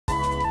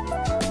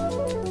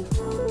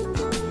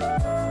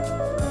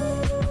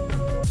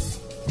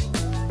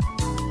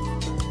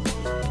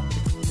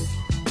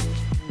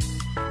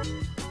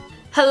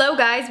Hello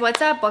guys,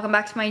 what's up? Welcome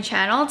back to my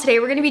channel. Today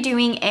we're going to be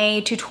doing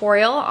a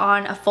tutorial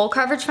on a full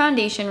coverage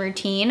foundation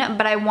routine,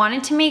 but I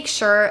wanted to make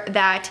sure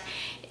that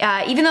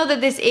even though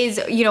that this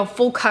is,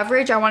 full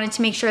coverage, I wanted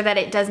to make sure that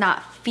it does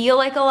not feel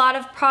like a lot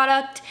of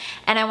product,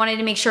 and I wanted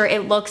to make sure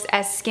it looks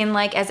as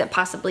skin-like as it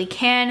possibly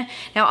can.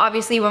 Now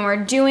obviously when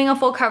we're doing a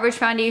full coverage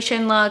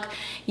foundation look,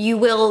 you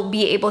will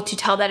be able to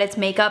tell that it's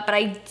makeup, but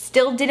I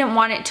still didn't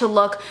want it to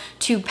look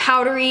too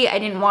powdery. I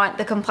didn't want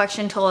the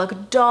complexion to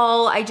look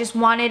dull. I just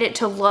wanted it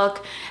to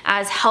look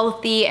as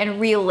healthy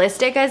and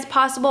realistic as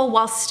possible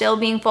while still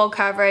being full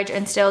coverage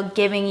and still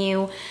giving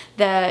you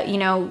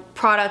the,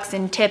 products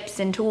and tips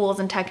and tools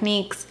and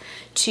techniques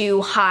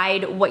to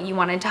hide what you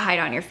wanted to hide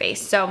on your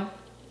face. So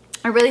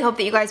I really hope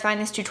that you guys find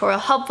this tutorial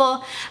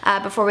helpful.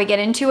 Before we get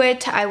into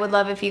it, I would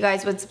love if you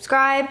guys would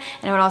subscribe,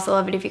 and I would also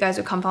love it if you guys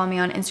would come follow me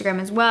on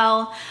Instagram as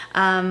well.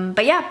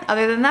 But yeah,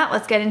 other than that,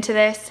 let's get into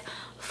this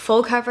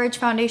full coverage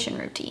foundation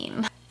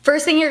routine.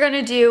 First thing you're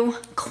gonna do,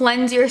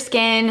 cleanse your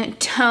skin,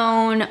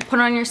 tone, put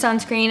on your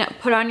sunscreen,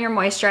 put on your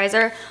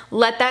moisturizer,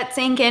 let that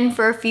sink in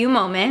for a few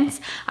moments.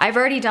 I've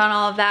already done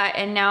all of that,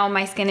 and now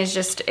my skin is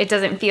just, it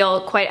doesn't feel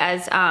quite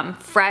as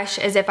fresh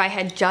as if I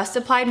had just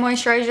applied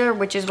moisturizer,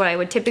 which is what I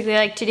would typically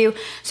like to do.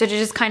 So to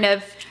just kind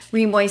of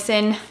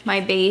re-moisten my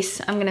base,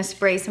 I'm gonna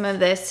spray some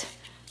of this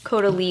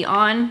Caudalie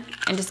on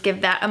and just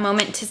give that a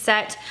moment to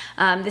set.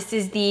 This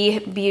is the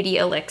Beauty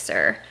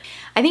Elixir.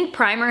 I think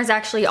primer is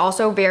actually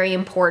also very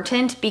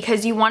important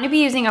because you want to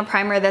be using a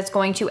primer that's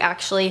going to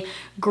actually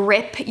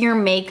grip your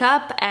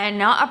makeup and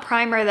not a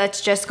primer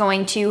that's just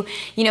going to,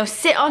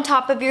 sit on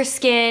top of your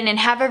skin and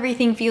have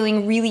everything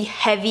feeling really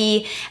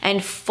heavy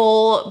and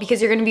full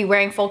because you're going to be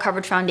wearing full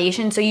coverage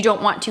foundation, so you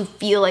don't want to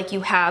feel like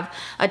you have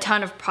a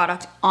ton of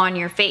product on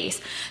your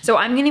face. So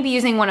I'm going to be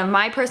using one of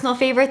my personal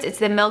favorites. It's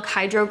the Milk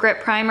Hydro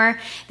Grip Primer.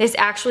 This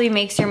actually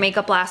makes your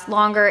makeup last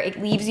longer.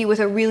 It leaves you with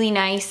a really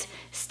nice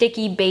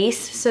sticky base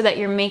so that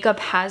your makeup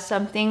has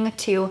something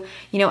to,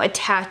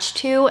 attach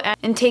to,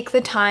 and take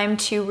the time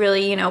to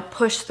really,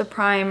 push the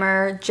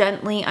primer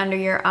gently under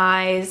your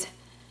eyes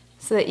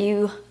so that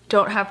you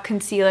don't have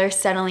concealer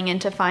settling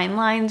into fine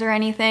lines or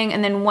anything.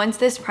 And then once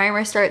this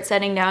primer starts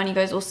setting down, you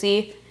guys will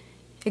see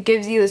it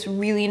gives you this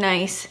really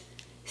nice,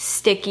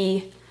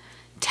 sticky,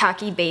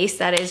 tacky base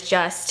that is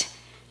just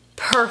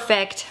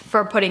perfect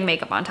for putting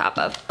makeup on top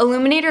of.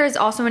 Illuminator is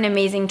also an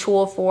amazing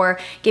tool for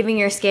giving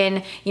your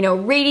skin,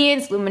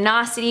 radiance,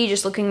 luminosity,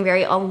 just looking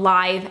very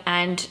alive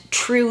and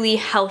truly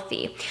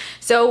healthy.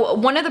 So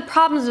one of the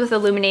problems with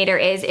Illuminator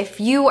is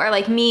if you are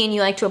like me and you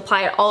like to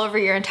apply it all over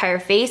your entire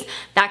face,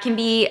 that can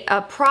be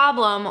a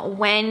problem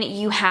when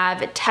you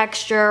have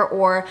texture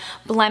or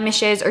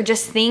blemishes or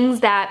just things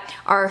that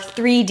are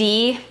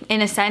 3D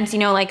in a sense,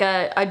 like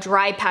a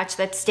dry patch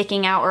that's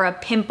sticking out or a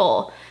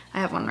pimple. I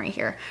have one right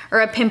here,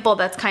 or a pimple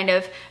that's kind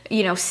of,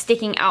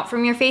 sticking out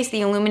from your face. The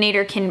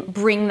Illuminator can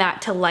bring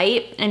that to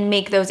light and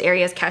make those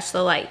areas catch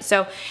the light.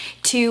 So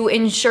to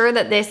ensure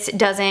that this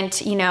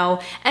doesn't,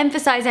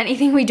 emphasize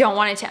anything we don't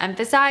want it to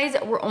emphasize,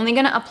 we're only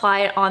gonna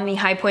apply it on the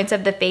high points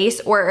of the face,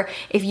 or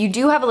if you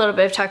do have a little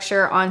bit of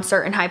texture on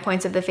certain high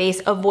points of the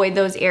face, avoid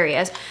those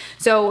areas.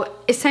 So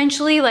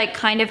essentially, like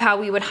kind of how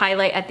we would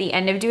highlight at the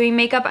end of doing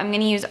makeup, I'm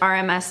gonna use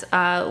RMS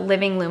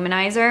Living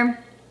Luminizer.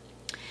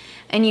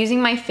 And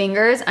using my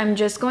fingers, I'm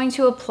just going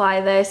to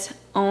apply this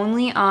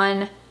only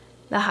on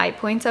the high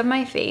points of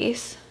my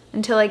face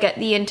until I get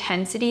the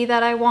intensity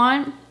that I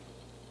want.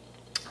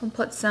 I'll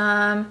put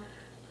some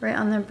right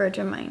on the bridge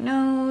of my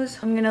nose.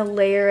 I'm gonna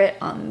layer it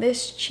on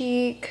this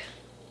cheek.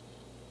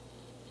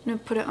 I'm gonna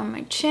put it on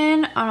my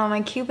chin, on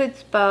my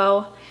Cupid's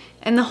bow.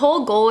 And the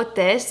whole goal with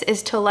this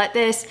is to let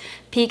this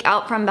peek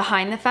out from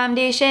behind the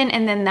foundation,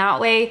 and then that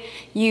way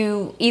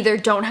you either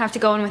don't have to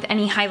go in with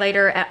any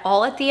highlighter at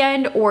all at the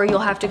end, or you'll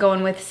have to go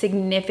in with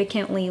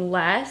significantly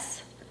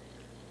less.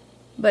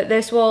 But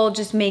this will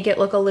just make it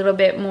look a little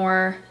bit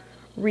more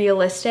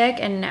realistic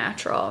and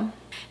natural.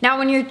 Now,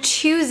 when you're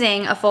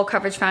choosing a full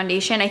coverage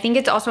foundation, I think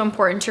it's also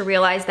important to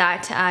realize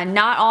that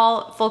not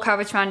all full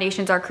coverage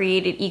foundations are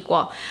created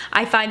equal.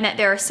 I find that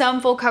there are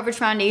some full coverage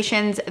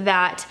foundations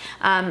that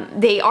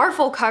they are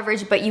full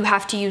coverage, but you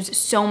have to use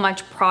so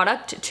much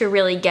product to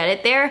really get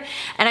it there.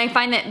 And I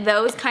find that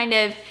those kind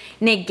of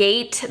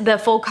negate the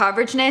full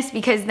coverageness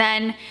because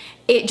then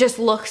it just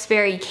looks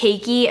very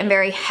cakey and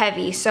very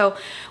heavy. So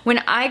when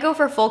I go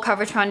for full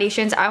coverage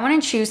foundations, I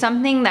want to choose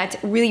something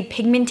that's really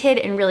pigmented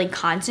and really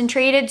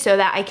concentrated so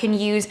that I can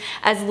use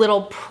as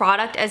little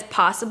product as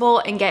possible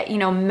and get,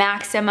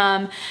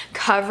 maximum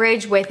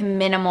coverage with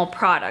minimal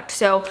product.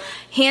 So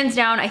hands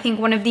down, I think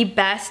one of the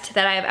best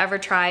that I have ever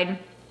tried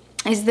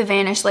is the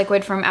Vanish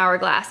Liquid from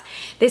Hourglass.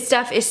 This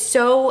stuff is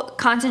so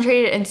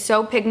concentrated and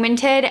so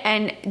pigmented,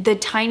 and the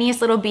tiniest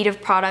little bead of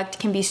product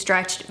can be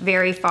stretched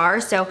very far.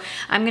 So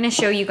I'm gonna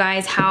show you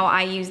guys how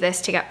I use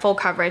this to get full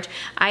coverage.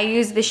 I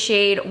use the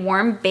shade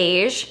Warm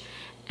Beige,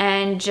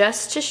 and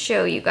just to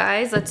show you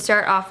guys, let's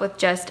start off with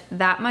just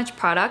that much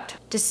product.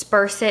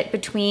 Disperse it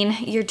between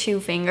your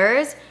two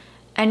fingers,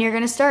 and you're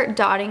gonna start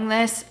dotting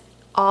this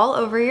all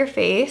over your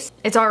face.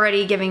 It's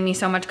already giving me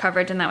so much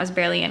coverage and that was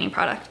barely any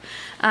product.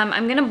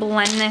 I'm gonna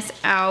blend this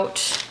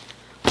out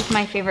with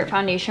my favorite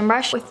foundation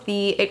brush, with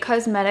the It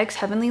Cosmetics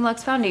Heavenly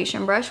Luxe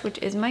foundation brush, which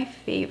is my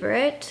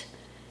favorite.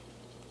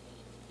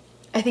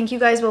 I think you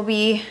guys will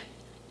be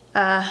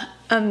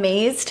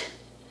amazed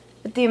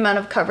at the amount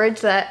of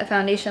coverage that a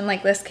foundation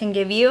like this can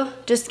give you.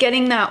 Just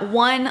getting that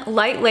one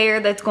light layer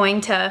that's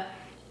going to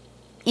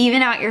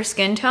even out your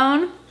skin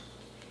tone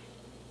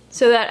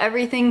so that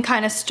everything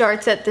kind of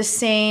starts at the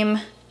same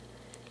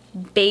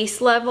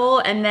base level,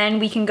 and then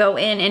we can go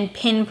in and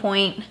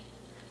pinpoint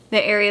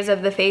the areas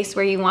of the face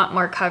where you want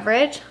more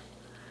coverage.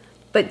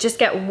 But just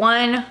get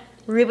one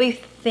really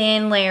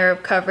thin layer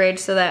of coverage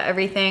so that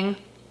everything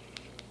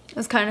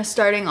is kind of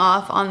starting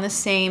off on the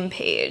same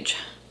page.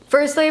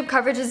 First layer of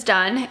coverage is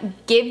done.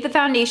 Give the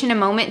foundation a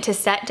moment to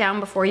set down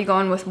before you go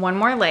in with one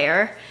more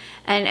layer.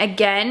 And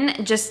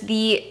again, just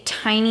the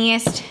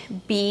tiniest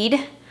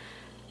bead,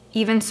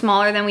 even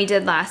smaller than we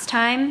did last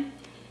time.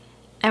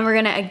 And we're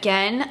gonna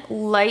again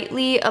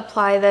lightly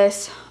apply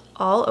this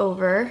all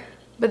over.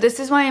 But this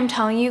is why I'm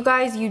telling you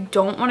guys, you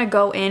don't wanna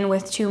go in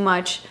with too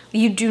much.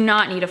 You do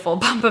not need a full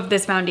pump of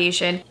this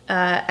foundation.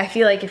 I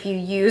feel like if you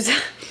use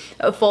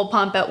a full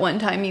pump at one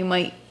time, you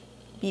might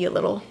be a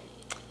little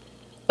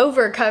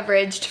over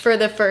coveraged for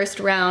the first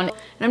round.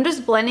 And I'm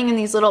just blending in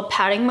these little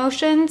patting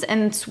motions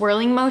and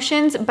swirling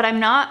motions, but I'm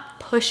not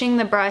pushing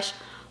the brush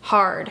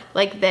hard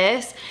like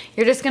this.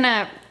 You're just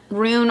gonna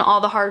ruin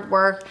all the hard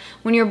work.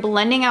 When you're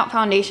blending out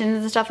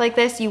foundations and stuff like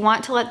this, you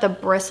want to let the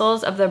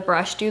bristles of the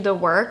brush do the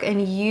work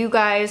and you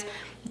guys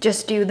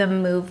just do the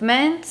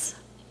movements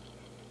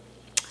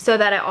so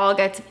that it all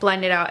gets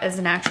blended out as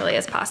naturally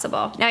as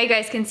possible. Now you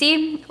guys can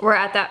see we're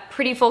at that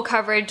pretty full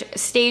coverage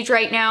stage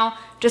right now.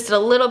 Just a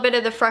little bit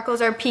of the freckles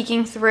are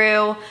peeking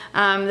through.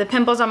 The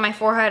pimples on my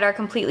forehead are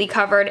completely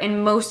covered,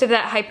 and most of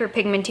that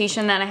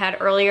hyperpigmentation that I had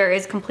earlier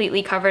is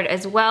completely covered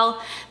as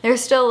well. There's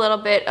still a little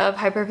bit of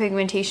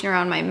hyperpigmentation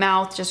around my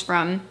mouth just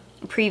from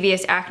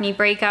previous acne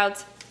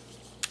breakouts.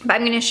 But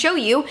I'm gonna show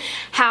you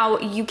how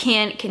you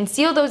can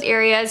conceal those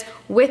areas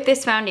with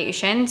this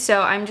foundation.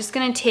 So I'm just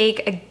gonna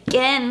take,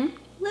 again,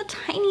 the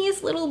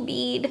tiniest little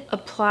bead,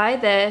 apply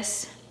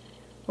this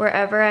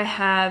wherever I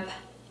have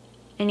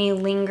any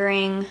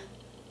lingering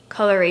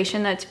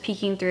coloration that's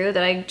peeking through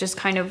that I just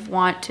kind of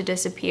want to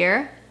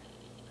disappear.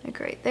 Like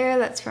right there,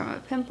 that's from a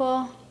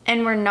pimple.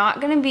 And we're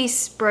not gonna be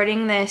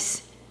spreading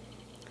this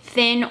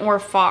thin or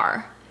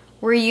far.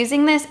 We're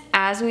using this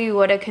as we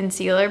would a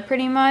concealer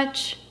pretty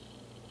much,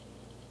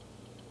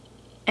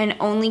 and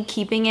only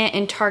keeping it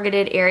in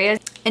targeted areas.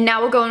 And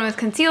now we'll go in with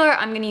concealer.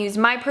 I'm gonna use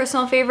my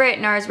personal favorite,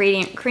 NARS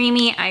Radiant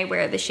Creamy. I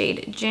wear the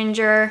shade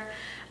Ginger.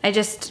 I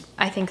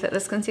think that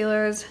this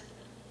concealer is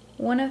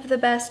one of the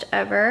best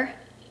ever.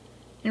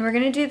 And we're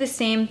gonna do the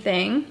same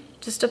thing.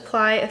 Just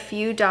apply a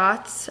few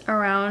dots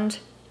around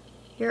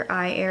your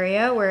eye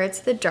area where it's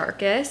the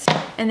darkest,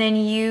 and then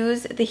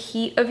use the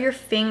heat of your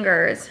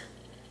fingers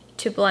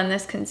to blend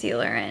this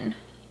concealer in.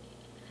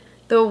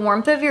 The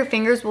warmth of your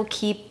fingers will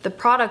keep the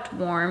product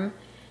warm,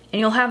 and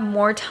you'll have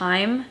more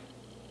time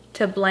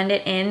to blend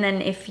it in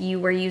than if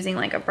you were using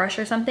like a brush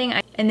or something.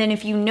 And then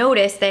if you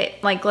notice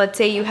that, like let's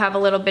say you have a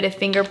little bit of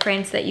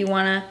fingerprints that you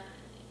wanna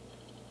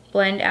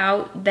blend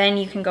out, then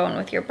you can go in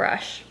with your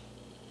brush.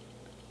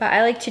 But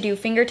I like to do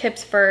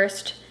fingertips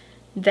first,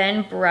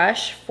 then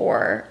brush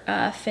for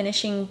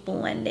finishing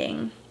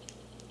blending,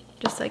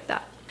 just like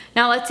that.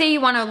 Now let's say you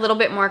want a little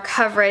bit more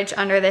coverage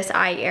under this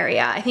eye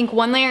area. I think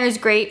one layer is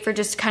great for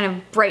just kind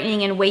of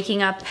brightening and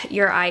waking up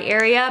your eye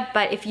area,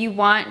 but if you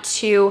want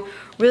to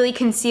really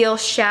conceal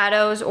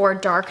shadows or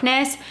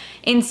darkness,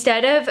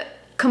 instead of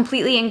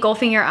completely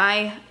engulfing your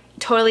eye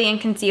totally in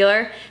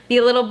concealer, be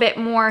a little bit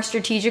more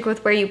strategic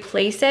with where you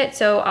place it.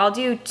 So I'll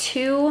do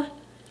 2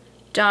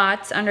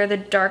 dots under the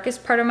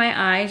darkest part of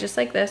my eye, just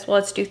like this. Well,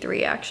 let's do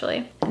 3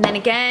 actually. And then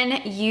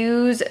again,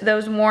 use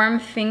those warm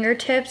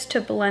fingertips to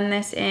blend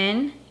this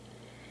in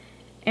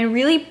and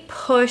really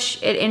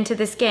push it into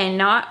the skin,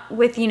 not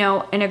with, you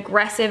know, an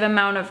aggressive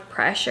amount of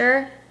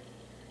pressure,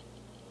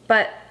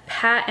 but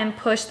pat and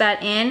push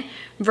that in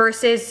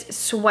versus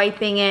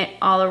swiping it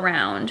all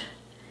around.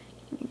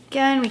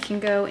 Again, we can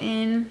go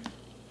in,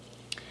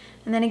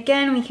 and then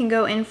again, we can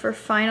go in for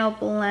final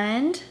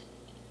blend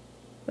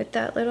with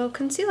that little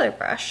concealer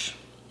brush.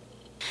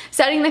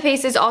 Setting the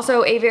face is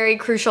also a very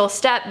crucial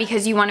step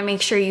because you want to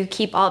make sure you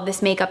keep all of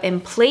this makeup in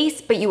place,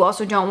 but you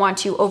also don't want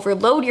to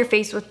overload your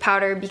face with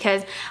powder,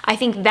 because I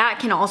think that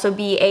can also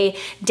be a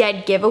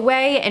dead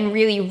giveaway and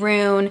really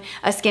ruin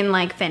a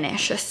skin-like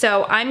finish.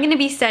 So I'm going to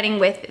be setting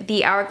with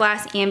the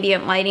Hourglass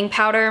Ambient Lighting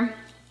Powder.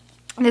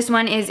 This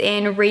one is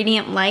in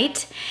Radiant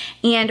Light,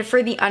 and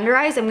for the under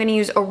eyes, I'm gonna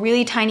use a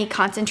really tiny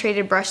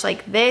concentrated brush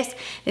like this.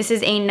 This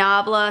is a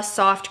Nabla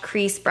soft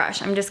crease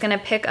brush. I'm just gonna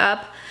pick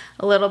up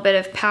a little bit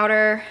of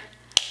powder.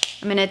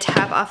 I'm gonna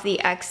tap off the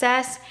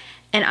excess,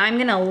 and I'm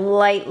gonna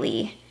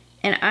lightly,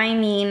 and I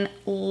mean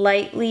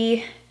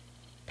lightly,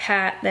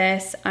 pat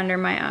this under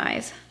my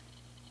eyes,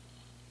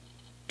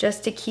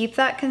 just to keep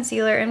that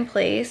concealer in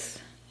place.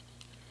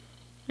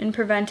 and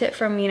prevent it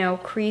from, you know,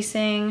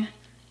 creasing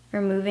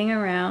or moving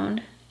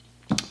around.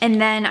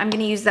 And then I'm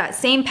gonna use that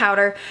same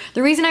powder.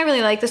 The reason I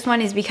really like this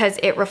one is because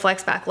it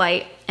reflects back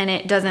light and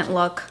it doesn't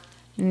look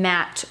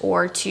matte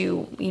or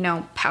too, you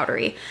know,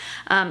 powdery.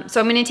 So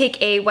I'm gonna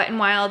take a Wet n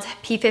Wild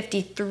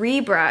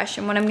P53 brush,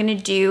 and what I'm gonna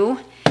do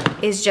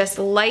is just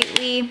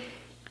lightly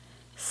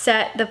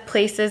set the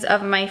places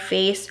of my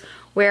face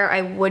where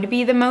I would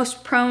be the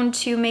most prone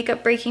to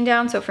makeup breaking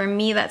down. So for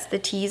me, that's the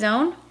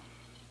T-zone.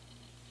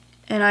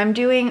 And I'm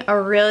doing a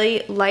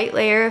really light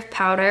layer of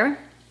powder.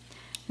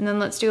 And then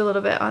let's do a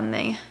little bit on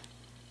the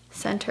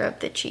center of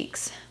the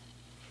cheeks.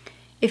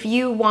 If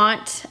you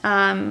want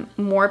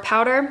more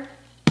powder,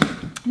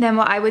 then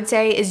what I would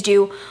say is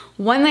do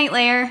one light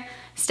layer,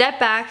 step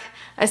back,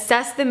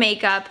 assess the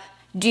makeup.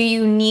 Do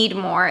you need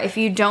more? If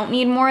you don't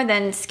need more,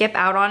 then skip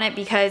out on it,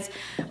 because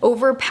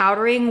over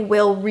powdering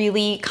will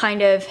really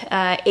kind of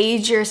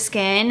age your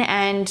skin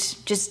and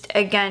just,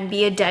 again,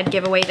 be a dead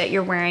giveaway that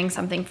you're wearing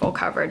something full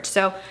coverage.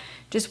 So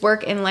just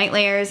work in light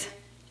layers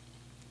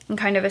and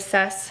kind of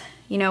assess,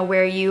 you know,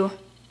 where you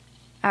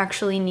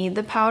actually need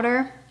the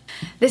powder.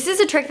 This is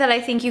a trick that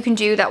I think you can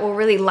do that will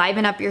really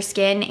liven up your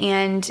skin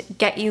and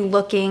get you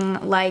looking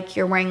like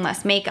you're wearing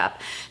less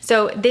makeup.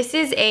 So this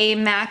is a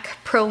MAC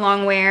Pro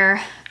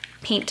Longwear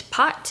paint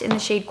pot in the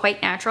shade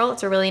Quite Natural.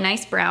 It's a really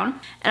nice brown.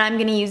 And I'm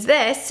gonna use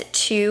this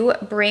to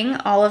bring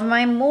all of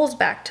my moles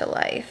back to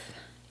life,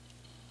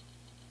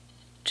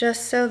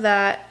 just so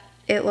that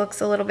it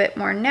looks a little bit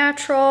more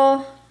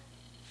natural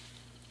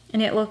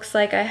and it looks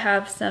like I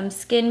have some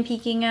skin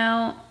peeking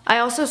out. I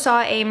also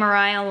saw a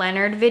Mariah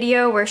Leonard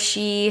video where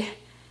she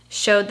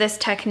showed this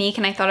technique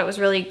and I thought it was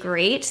really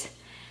great.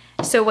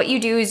 So what you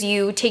do is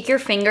you take your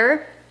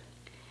finger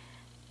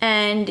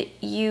and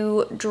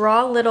you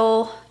draw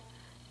little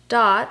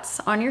dots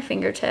on your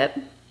fingertip.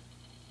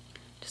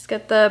 Just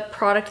get the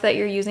product that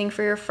you're using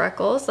for your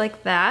freckles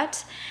like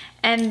that.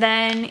 And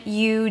then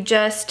you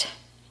just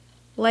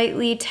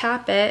lightly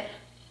tap it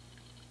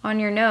on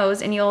your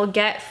nose and you'll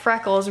get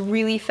freckles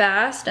really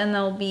fast, and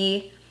they'll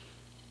be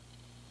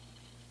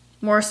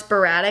more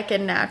sporadic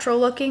and natural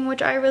looking,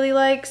 which I really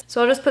like.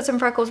 So I'll just put some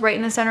freckles right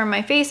in the center of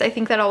my face. I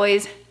think that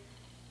always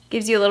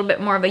gives you a little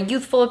bit more of a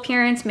youthful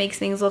appearance, makes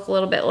things look a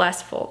little bit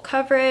less full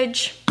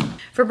coverage.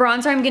 For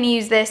bronzer, I'm gonna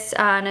use this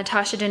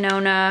Natasha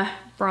Denona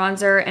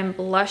bronzer and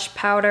blush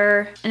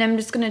powder. And I'm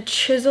just gonna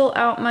chisel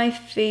out my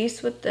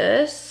face with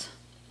this,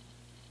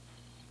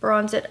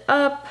 bronze it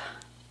up.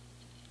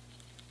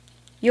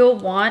 You'll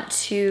want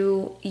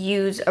to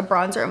use a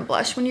bronzer and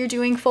blush when you're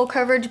doing full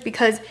coverage,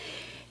 because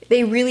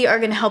they really are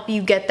gonna help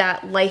you get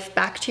that life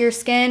back to your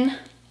skin.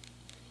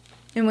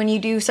 And when you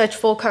do such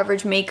full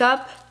coverage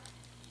makeup,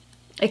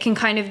 it can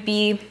kind of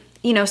be,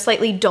 you know,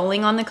 slightly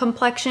dulling on the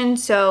complexion.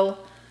 So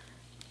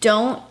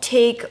don't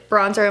take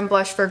bronzer and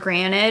blush for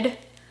granted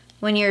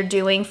when you're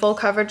doing full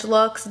coverage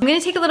looks. I'm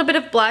gonna take a little bit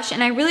of blush,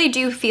 and I really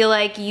do feel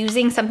like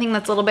using something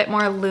that's a little bit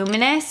more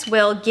luminous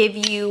will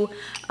give you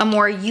a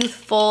more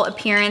youthful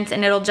appearance,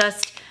 and it'll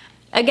just,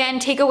 again,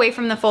 take away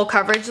from the full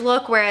coverage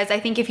look. Whereas I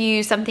think if you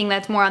use something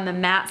that's more on the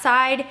matte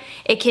side,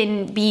 it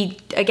can be,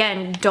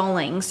 again,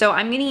 dulling. So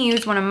I'm gonna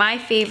use one of my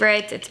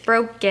favorites. It's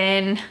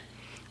Broken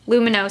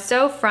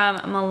Luminoso from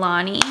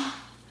Milani.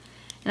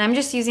 And I'm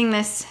just using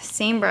this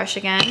same brush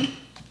again.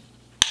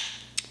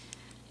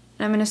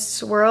 And I'm gonna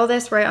swirl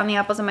this right on the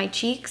apples of my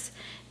cheeks.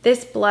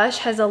 This blush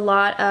has a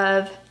lot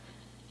of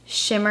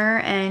shimmer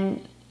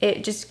and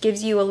it just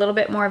gives you a little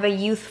bit more of a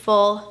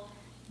youthful,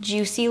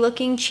 juicy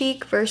looking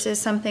cheek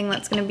versus something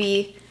that's gonna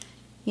be,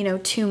 you know,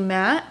 too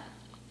matte.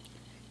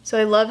 So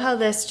I love how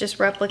this just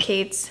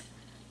replicates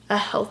a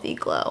healthy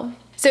glow.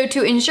 So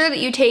to ensure that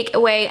you take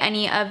away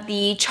any of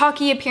the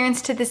chalky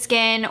appearance to the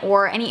skin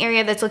or any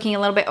area that's looking a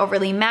little bit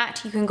overly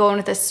matte, you can go in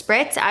with a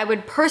spritz. I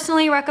would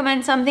personally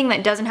recommend something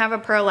that doesn't have a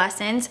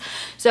pearlescence.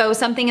 So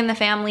something in the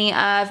family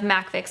of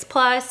MAC Fix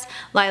Plus,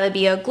 Lila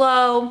Bio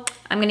Glow.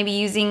 I'm gonna be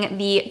using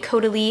the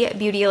Caudalie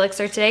Beauty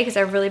Elixir today because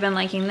I've really been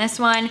liking this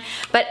one.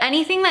 But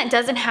anything that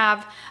doesn't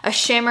have a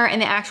shimmer in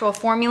the actual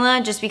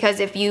formula, just because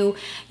if you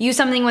use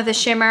something with a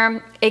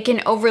shimmer, it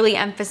can overly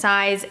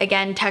emphasize,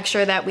 again,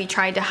 texture that we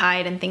tried to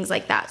hide and things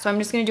like that. So I'm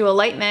just gonna do a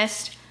light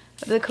mist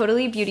of the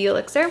Caudalie Beauty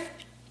Elixir,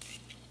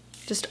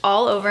 just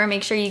all over.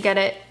 Make sure you get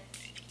it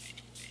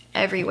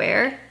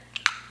everywhere.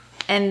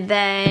 And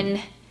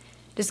then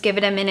just give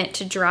it a minute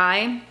to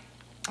dry.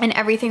 And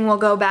everything will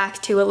go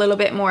back to a little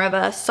bit more of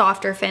a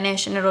softer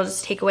finish, and it'll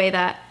just take away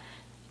that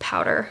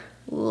powder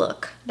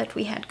look that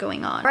we had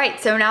going on. All right,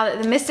 so now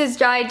that the mist has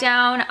dried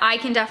down, I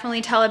can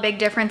definitely tell a big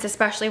difference,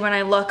 especially when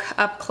I look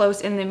up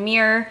close in the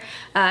mirror.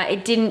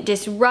 It didn't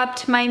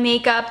disrupt my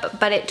makeup,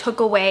 but it took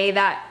away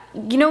that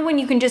you know when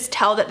you can just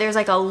tell that there's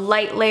like a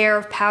light layer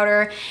of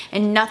powder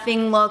and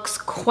nothing looks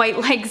quite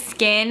like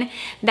skin?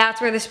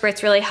 That's where the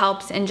spritz really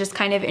helps in just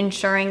kind of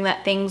ensuring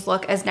that things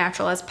look as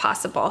natural as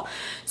possible.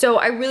 So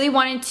I really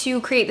wanted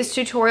to create this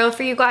tutorial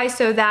for you guys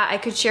so that I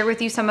could share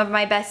with you some of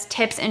my best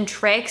tips and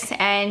tricks,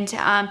 and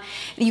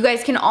you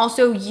guys can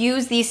also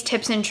use these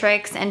tips and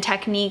tricks and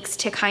techniques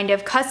to kind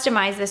of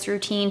customize this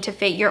routine to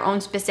fit your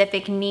own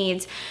specific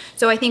needs.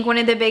 So I think one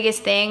of the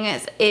biggest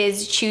things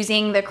is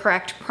choosing the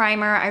correct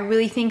primer. I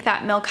really think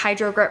that Milk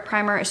Hydro Grip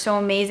Primer is so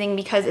amazing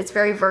because it's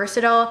very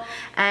versatile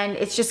and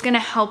it's just gonna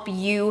help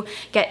you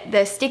get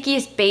the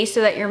stickiest base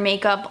so that your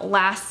makeup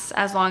lasts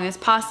as long as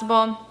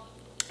possible.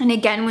 And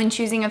again, when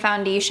choosing a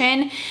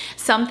foundation,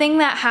 something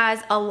that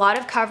has a lot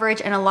of coverage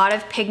and a lot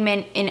of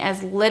pigment in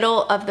as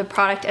little of the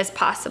product as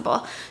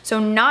possible. So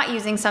not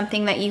using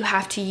something that you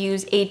have to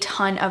use a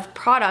ton of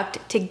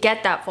product to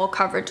get that full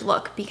coverage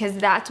look, because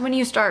that's when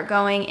you start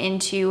going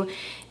into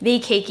the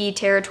cakey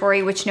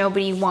territory, which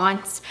nobody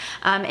wants.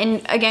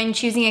 And again,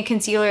 choosing a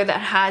concealer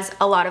that has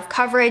a lot of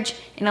coverage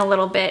and a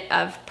little bit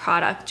of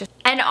product.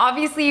 And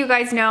obviously you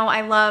guys know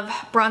I love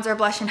bronzer,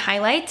 blush, and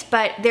highlights,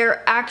 but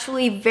they're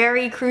actually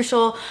very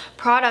crucial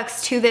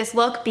products to this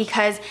look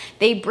because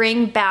they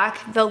bring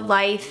back the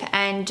life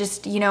and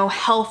just, you know,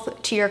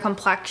 health to your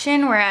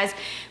complexion. Whereas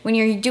when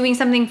you're doing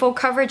something full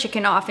coverage, it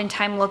can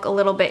oftentimes look a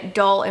little bit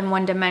dull and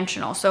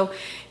one-dimensional. So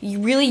you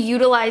really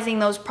utilizing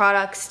those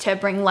products to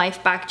bring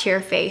life back to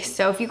your face.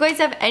 So if you guys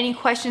have any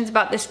questions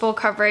about this full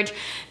coverage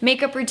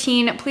makeup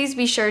routine, please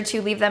be sure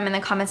to leave them in the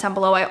comments down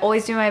below. I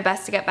always do my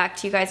best to get back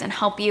to you guys and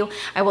help you.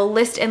 I will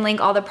list and link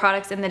all the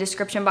products in the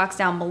description box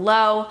down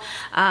below.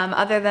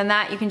 Other than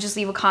that, you can just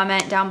leave a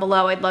comment down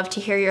below. I'd love to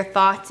hear your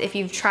thoughts if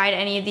you've tried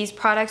any of these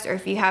products, or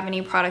if you have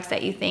any products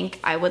that you think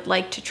I would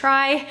like to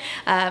try.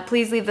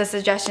 Please leave the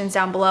suggestions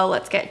down below.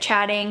 Let's get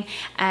chatting,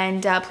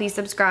 and please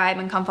subscribe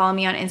and come follow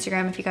me on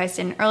Instagram if you guys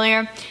didn't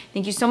earlier.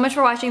 Thank you so much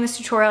for watching this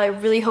tutorial. I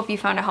really hope you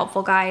found it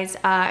helpful, guys.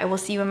 I will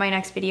see you in my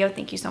next video.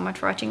 Thank you so much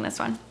for watching this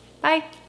one. Bye.